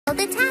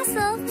the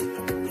tassel.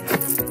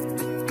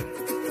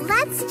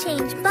 Let's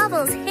change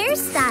Bubbles'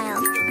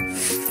 hairstyle.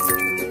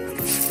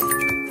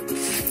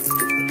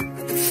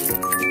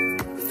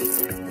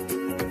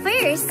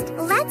 First,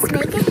 let's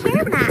make a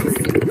hair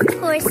mask.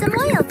 Pour some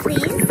oil,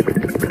 please.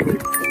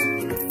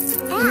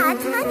 Add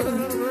honey.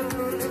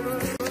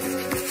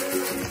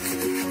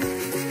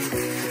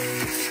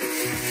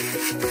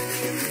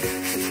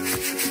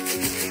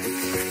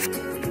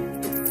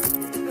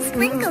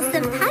 Sprinkle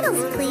some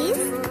petals, please.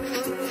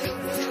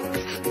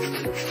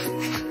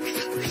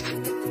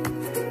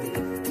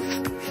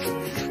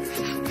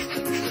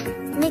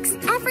 Mix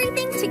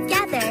everything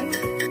together.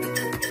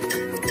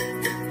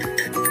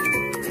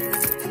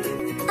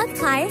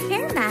 Apply a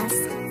hair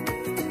mask.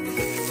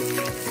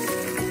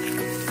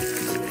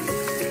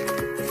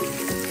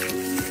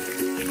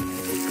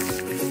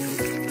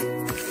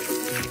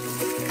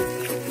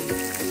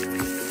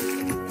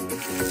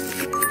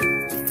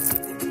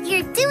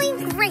 You're doing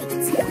great.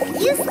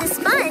 Use the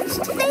sponge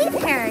to bathe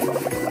her.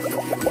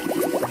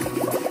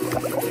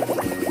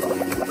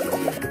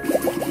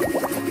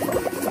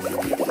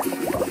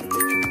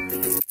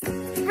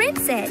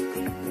 Rinse it.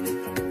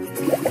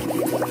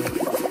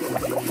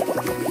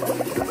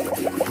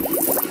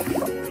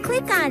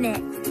 Click on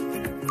it.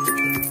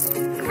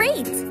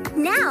 Great!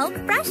 Now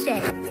brush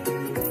it.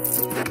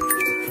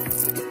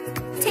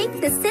 Take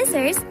the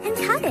scissors and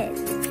cut it.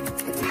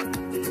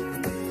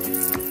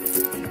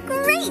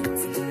 Great!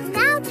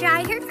 Now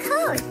dry her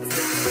coat.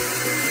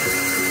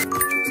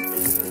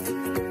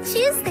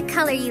 Choose the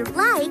color you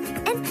like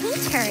and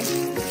paint her.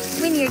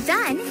 When you're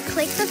done,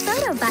 click the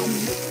photo button.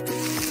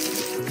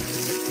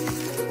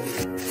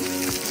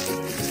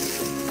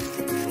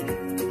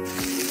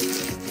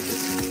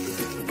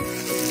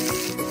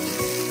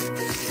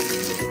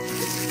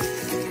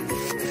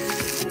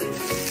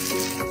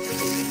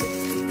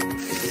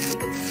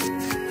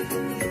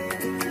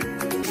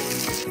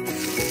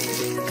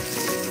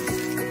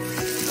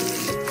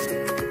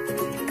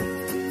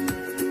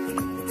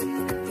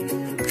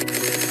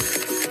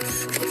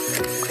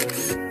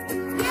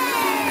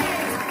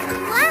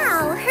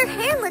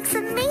 Looks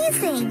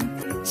amazing!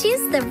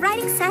 Choose the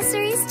right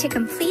accessories to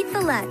complete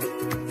the look.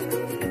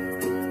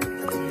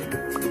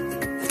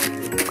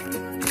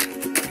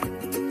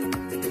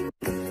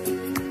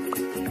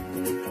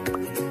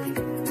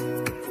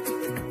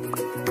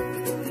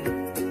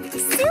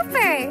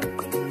 Super!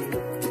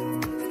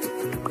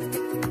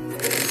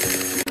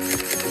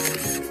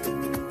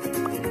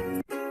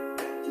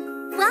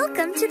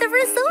 Welcome to the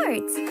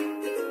resort!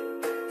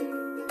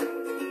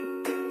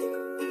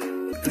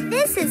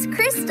 This is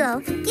Crystal.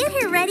 Get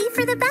her ready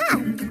for the bath.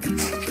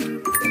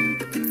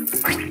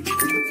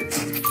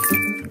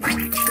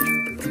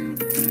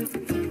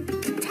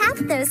 Tap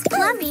those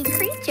fluffy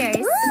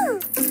creatures. Woo!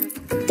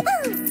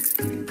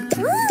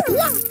 Woo! Woo!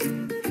 Yeah!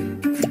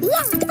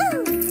 Yeah!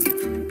 Woo!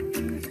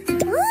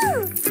 Woo!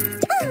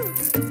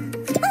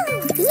 Woo!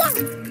 Yeah!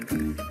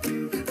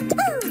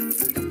 Woo!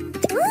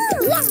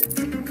 Yeah!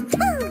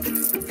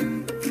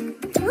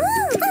 Woo!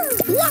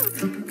 Yeah!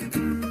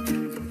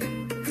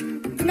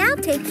 Now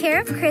take care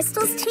of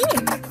Crystal's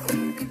teeth.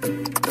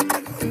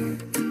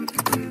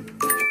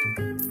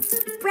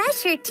 Brush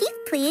her teeth,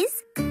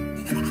 please.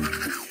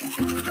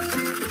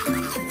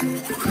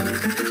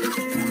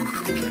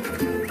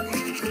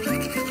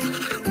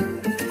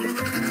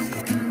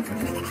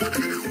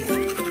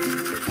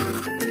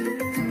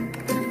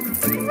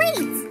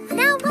 Great!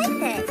 Now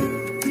wipe it.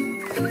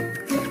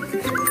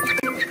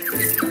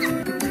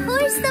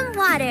 Pour some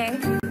water.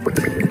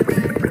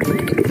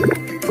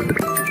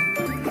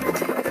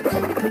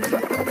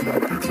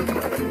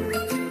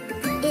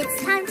 It's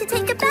time to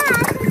take a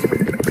bath.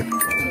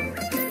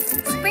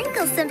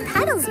 Sprinkle some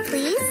petals,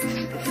 please.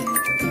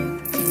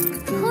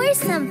 Pour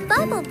some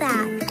bubble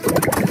bath.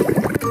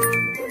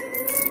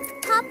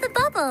 Pop the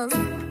bubbles.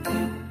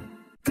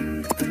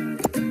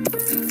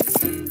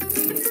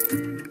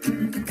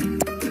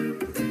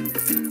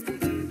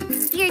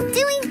 You're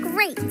doing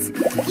great.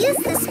 Use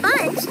the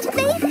sponge to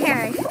bathe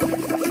her.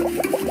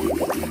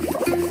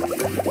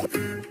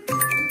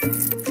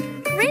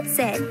 Rinse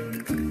it.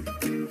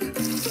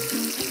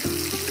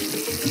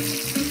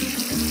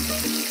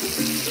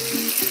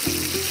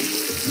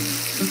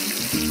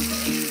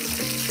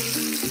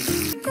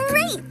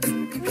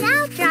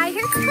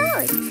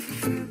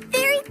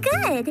 Very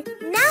good!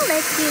 Now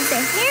let's use a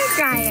hair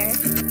dryer.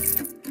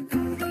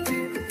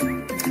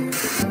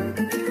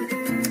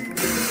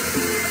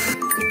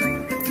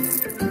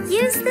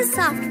 Use the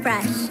soft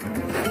brush.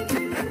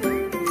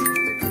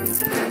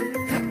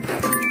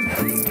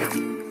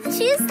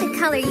 Choose the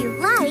color you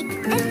like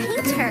and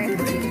paint her.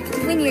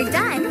 When you're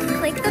done,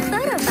 click the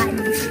photo button.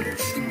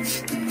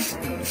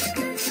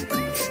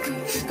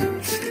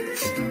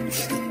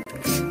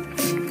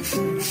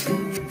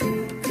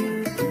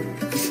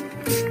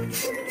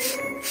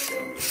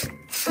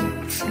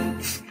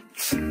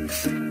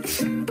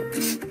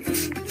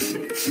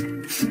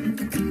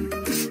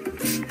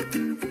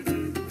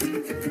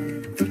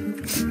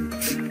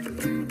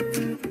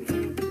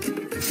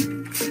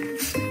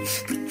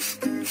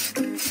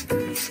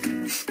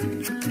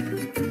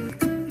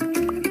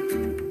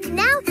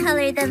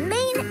 color the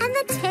mane and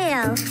the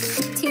tail.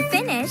 To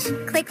finish,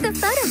 click the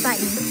photo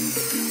button.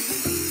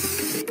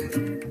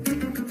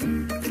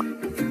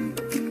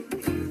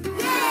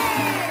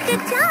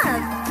 Good job!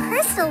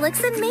 Crystal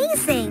looks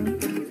amazing!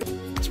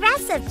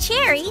 Dress up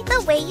Cherry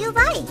the way you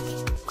like.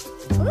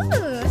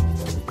 Ooh!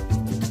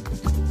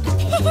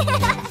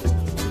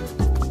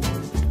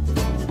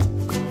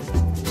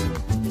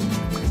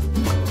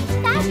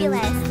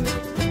 Fabulous!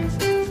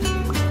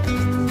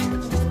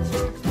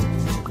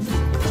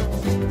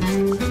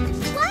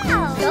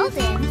 Wow!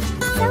 Golden!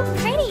 So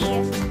pretty!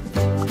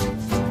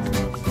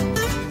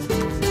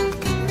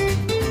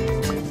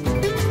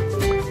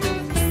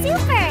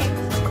 Super!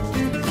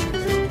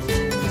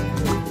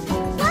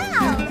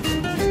 Wow!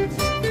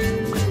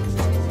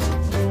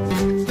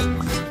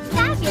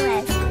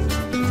 Fabulous!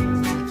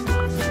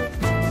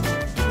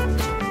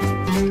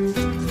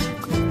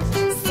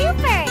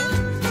 Super!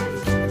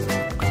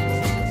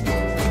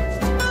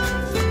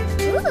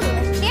 Ooh,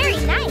 very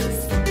nice!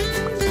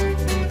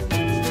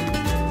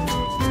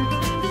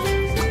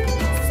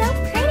 So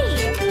pretty!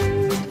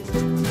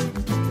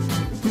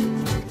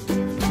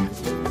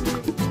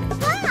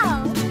 Wow!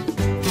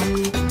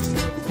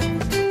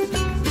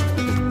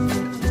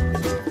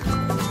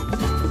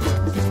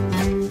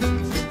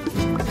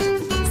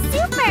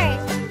 Super!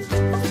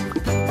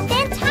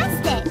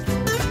 Fantastic!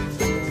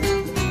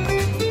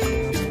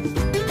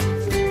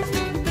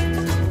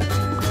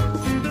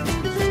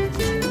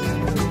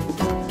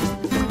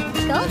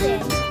 Golden!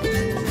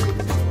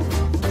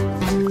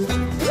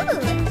 Ooh,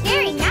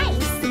 very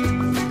nice!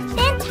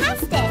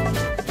 Fantastic!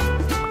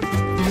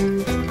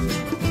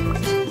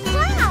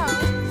 Wow!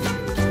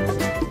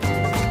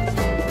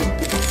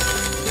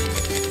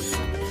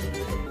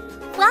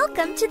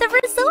 Welcome to the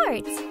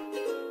resort!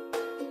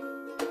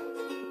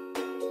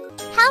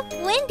 Help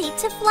Wendy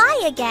to fly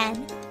again!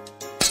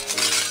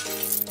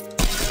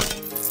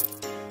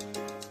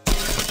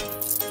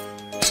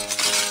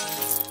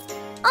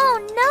 Oh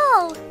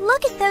no!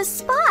 Look at those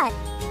spots!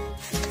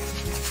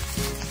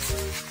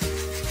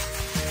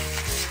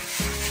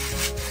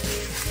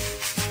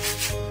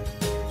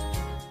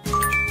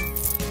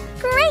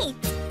 Great!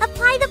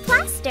 Apply the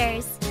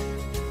plasters!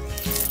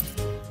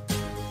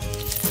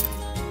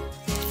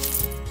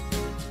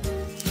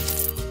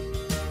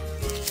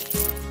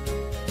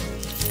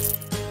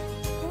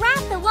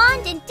 Grab the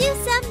wand and do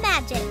some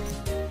magic!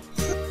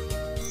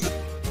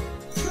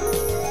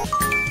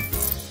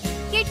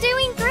 You're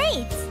doing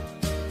great!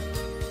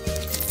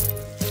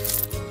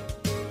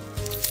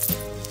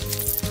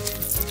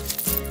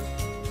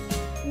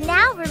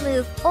 Now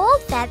remove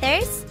old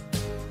feathers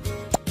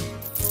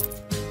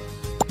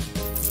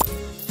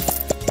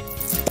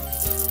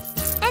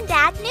and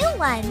add new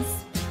ones.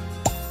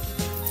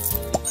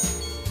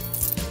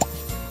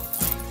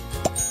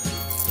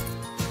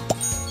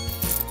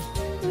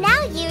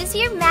 Now use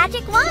your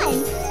magic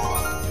wand.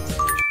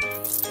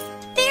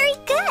 Very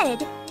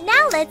good.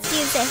 Now let's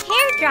use a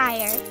hair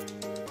dryer.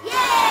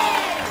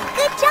 Yay!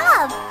 Good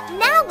job.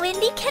 Now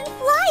Wendy can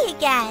fly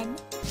again.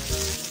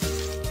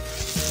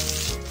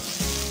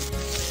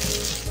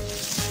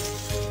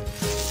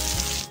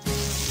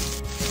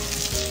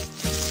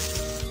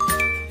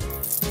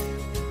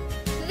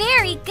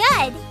 Very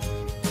good!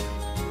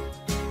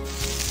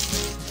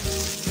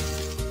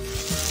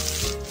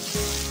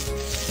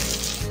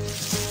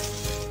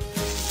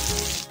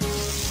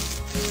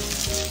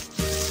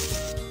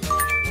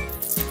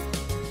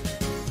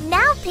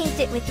 Now paint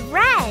it with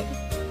red.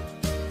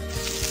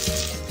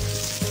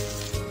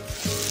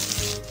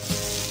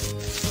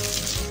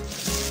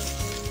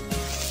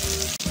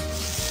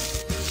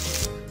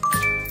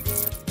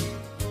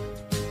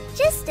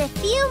 Just a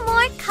few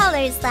more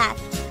colors left.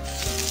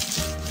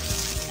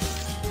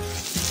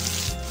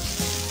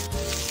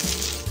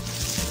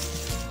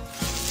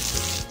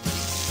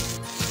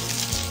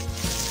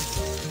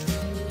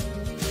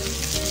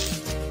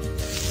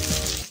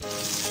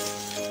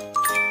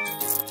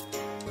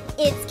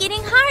 It's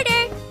getting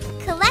harder.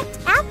 Collect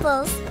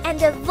apples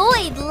and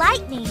avoid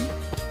lightning.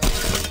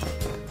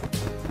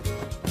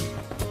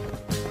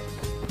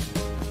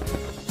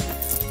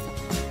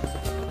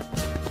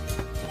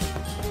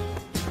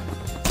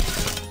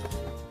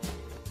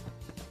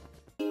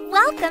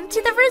 Welcome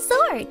to the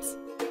resort.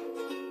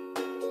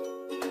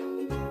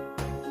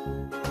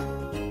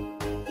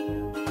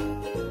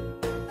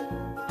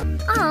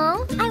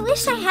 Oh, I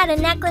wish I had a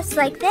necklace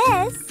like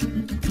this.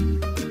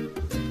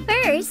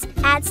 First,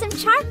 add some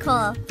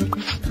charcoal.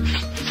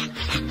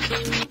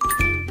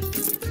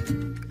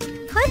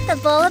 Put the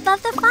bowl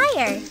above the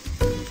fire.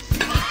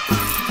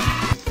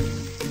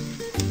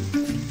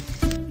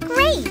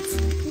 Great!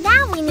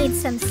 Now we need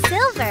some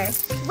silver.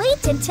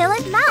 Wait until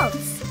it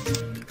melts.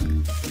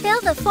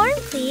 Fill the form,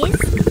 please.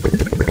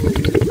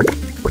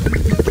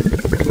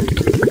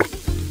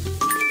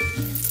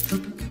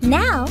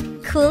 Now,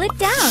 cool it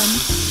down.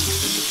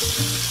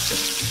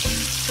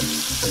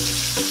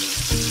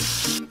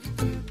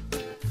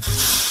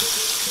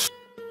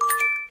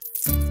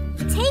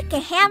 Take a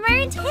hammer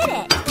and hit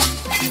it.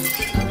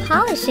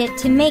 Polish it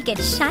to make it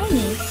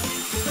shiny.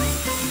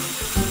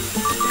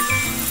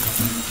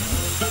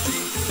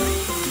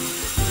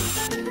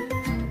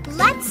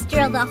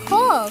 the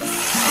holes.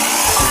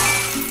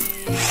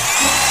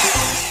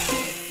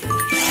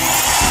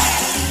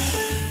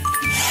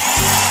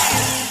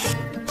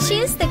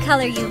 Choose the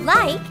color you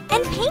like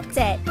and paint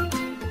it.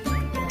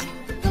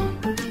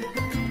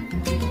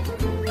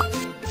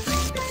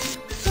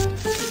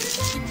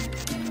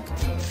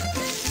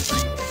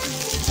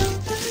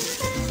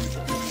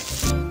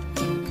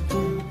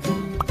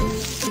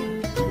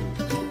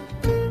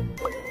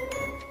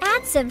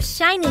 Add some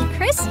shiny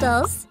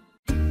crystals.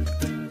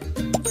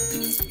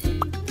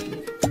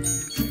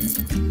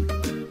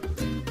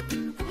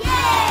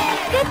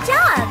 Good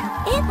job!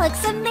 It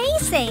looks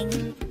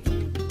amazing!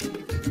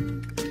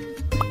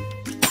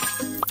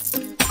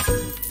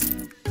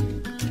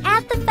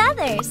 Add the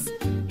feathers.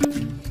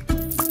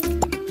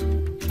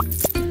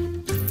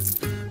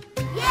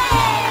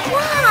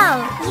 Wow!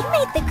 You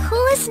made the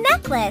coolest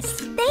necklace!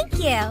 Thank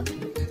you!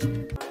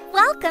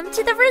 Welcome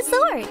to the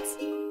resort!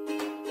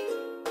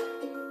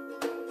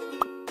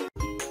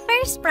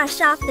 First,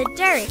 brush off the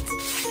dirt.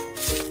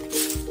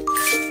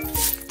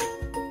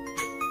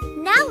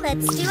 Now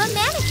let's do a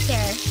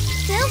manicure.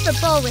 Fill the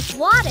bowl with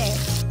water.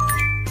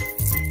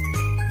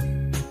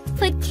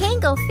 Put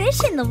Kango fish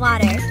in the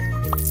water.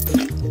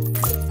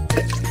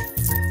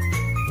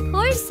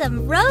 Pour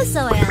some rose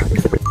oil.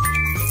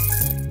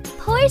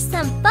 Pour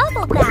some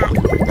bubble bath.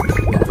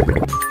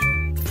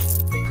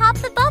 Pop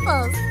the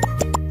bubbles.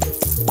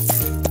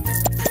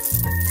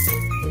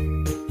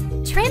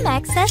 Trim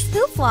excess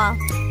hoop wall.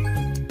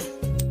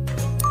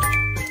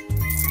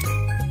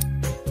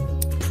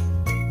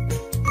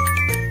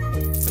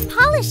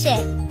 Polish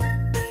it.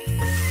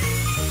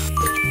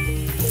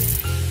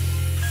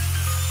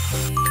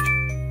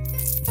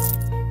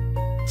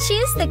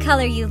 Choose the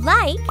color you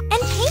like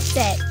and paint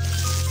it.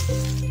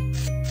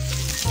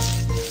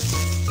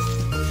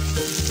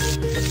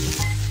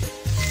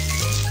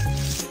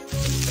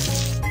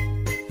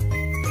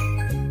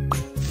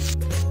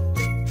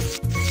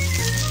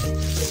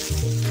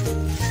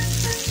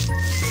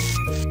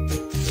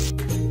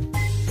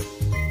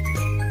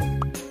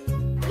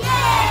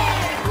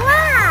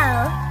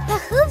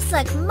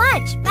 Look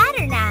much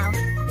better now.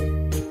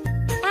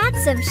 Add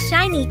some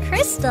shiny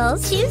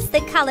crystals. Choose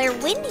the color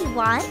Windy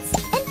wants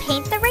and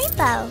paint the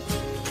rainbow.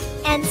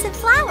 And some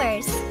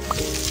flowers.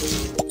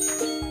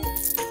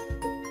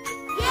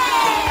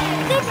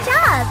 Good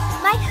job!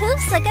 My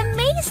hoops look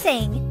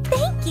amazing.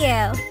 Thank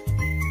you.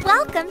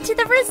 Welcome to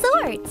the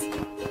resort.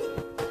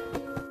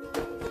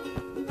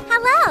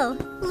 Hello.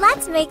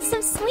 Let's make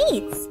some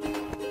sweets.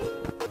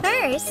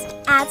 First,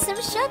 add some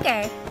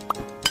sugar.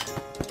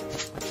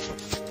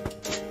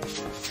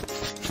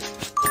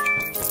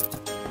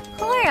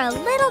 Pour a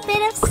little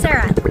bit of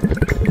syrup.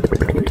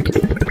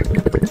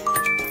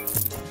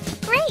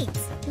 Great!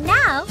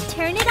 Now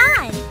turn it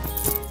on.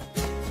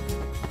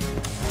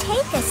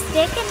 Take a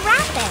stick and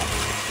wrap it.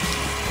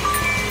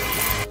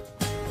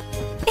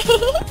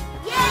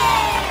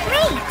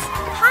 Great!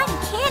 Cotton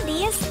candy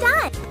is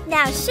done.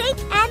 Now shake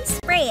and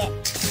spray it.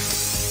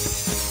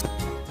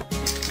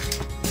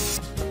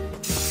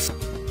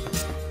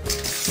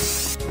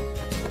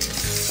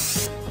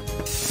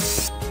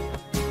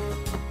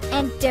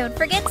 And don't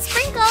forget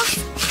sprinkles!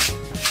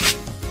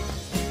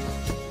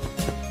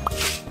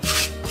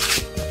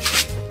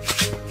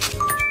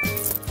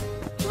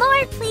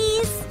 More,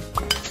 please!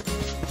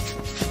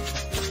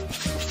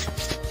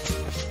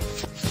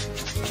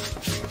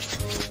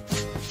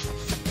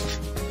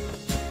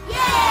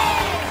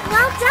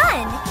 Well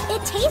done!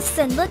 It tastes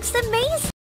and looks amazing!